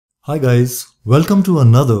Hi guys, welcome to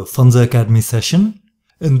another Funza Academy session.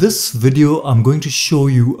 In this video, I'm going to show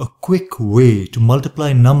you a quick way to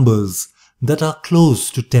multiply numbers that are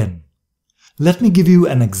close to 10. Let me give you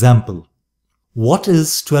an example. What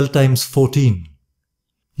is 12 times 14?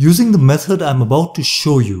 Using the method I'm about to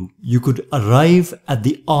show you, you could arrive at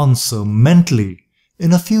the answer mentally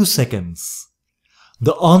in a few seconds.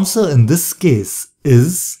 The answer in this case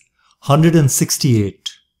is 168.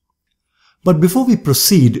 But before we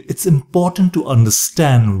proceed, it's important to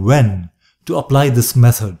understand when to apply this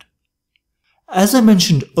method. As I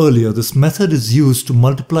mentioned earlier, this method is used to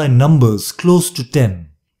multiply numbers close to 10.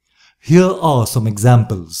 Here are some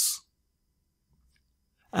examples.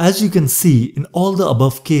 As you can see, in all the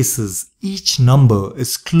above cases, each number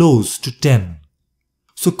is close to 10.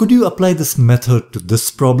 So could you apply this method to this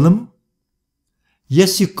problem?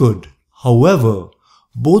 Yes, you could. However,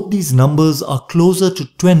 both these numbers are closer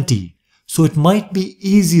to 20. So it might be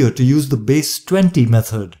easier to use the base 20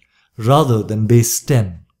 method rather than base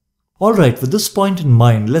 10. Alright, with this point in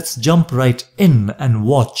mind, let's jump right in and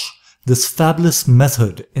watch this fabulous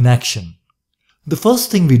method in action. The first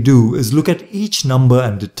thing we do is look at each number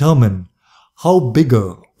and determine how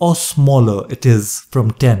bigger or smaller it is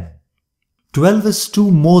from 10. 12 is 2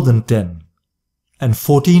 more than 10 and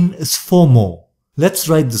 14 is 4 more. Let's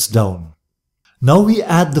write this down. Now we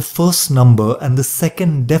add the first number and the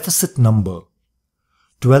second deficit number.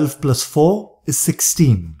 12 plus 4 is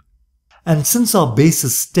 16. And since our base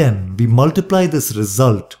is 10, we multiply this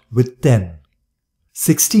result with 10.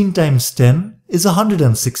 16 times 10 is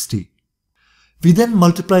 160. We then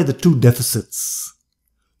multiply the two deficits.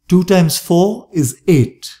 2 times 4 is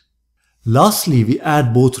 8. Lastly, we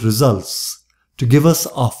add both results to give us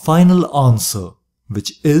our final answer,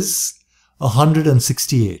 which is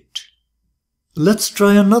 168. Let's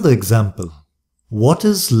try another example. What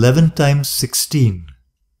is 11 times 16?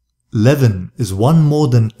 11 is 1 more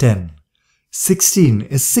than 10. 16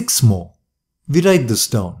 is 6 more. We write this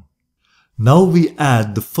down. Now we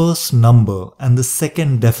add the first number and the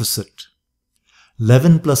second deficit.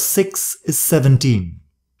 11 plus 6 is 17.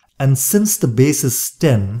 And since the base is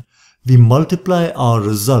 10, we multiply our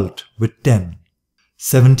result with 10.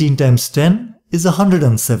 17 times 10 is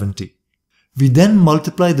 170. We then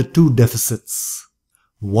multiply the two deficits.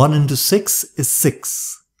 1 into 6 is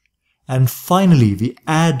 6. And finally, we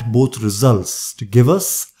add both results to give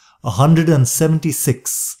us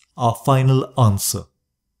 176, our final answer.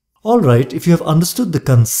 Alright, if you have understood the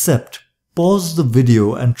concept, pause the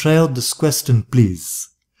video and try out this question please.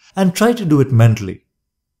 And try to do it mentally.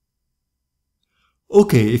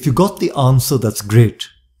 Okay, if you got the answer, that's great.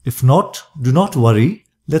 If not, do not worry,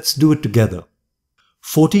 let's do it together.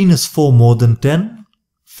 14 is 4 more than 10,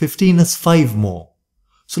 15 is 5 more.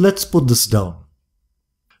 So let's put this down.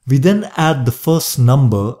 We then add the first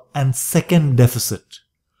number and second deficit.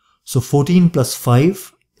 So 14 plus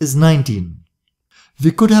 5 is 19. We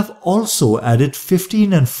could have also added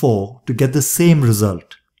 15 and 4 to get the same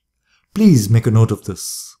result. Please make a note of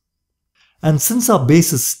this. And since our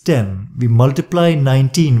base is 10, we multiply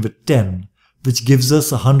 19 with 10, which gives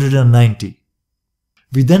us 190.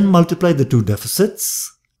 We then multiply the two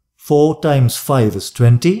deficits. 4 times 5 is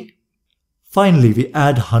 20. Finally, we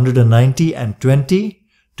add 190 and 20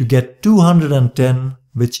 to get 210,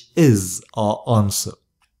 which is our answer.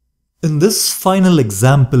 In this final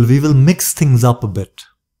example, we will mix things up a bit.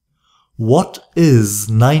 What is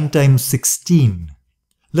 9 times 16?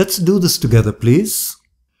 Let's do this together, please.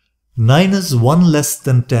 9 is 1 less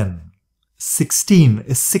than 10. 16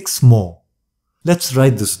 is 6 more. Let's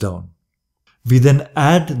write this down. We then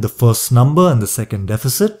add the first number and the second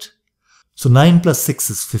deficit. So 9 plus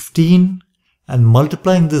 6 is 15, and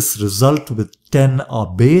multiplying this result with 10, our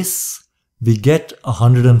base, we get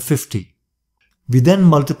 150. We then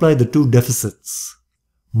multiply the two deficits.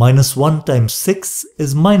 Minus 1 times 6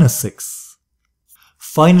 is minus 6.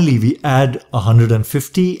 Finally, we add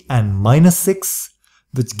 150 and minus 6,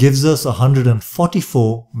 which gives us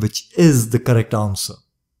 144, which is the correct answer.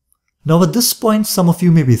 Now at this point, some of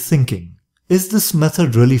you may be thinking, is this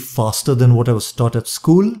method really faster than what I was taught at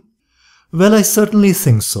school? Well, I certainly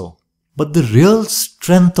think so. But the real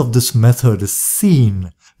strength of this method is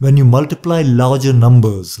seen when you multiply larger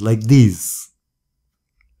numbers like these.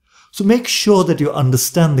 So make sure that you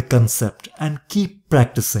understand the concept and keep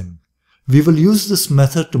practicing. We will use this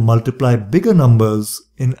method to multiply bigger numbers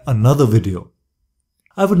in another video.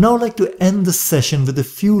 I would now like to end this session with a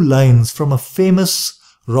few lines from a famous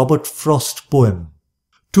Robert Frost poem.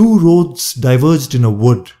 2 roads diverged in a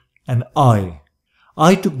wood, and I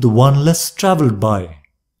took the one less travelled by,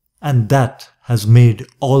 and that has made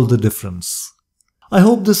all the difference. I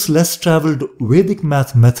hope this less travelled Vedic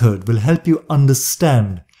math method will help you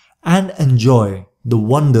understand and enjoy the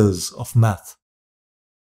wonders of math.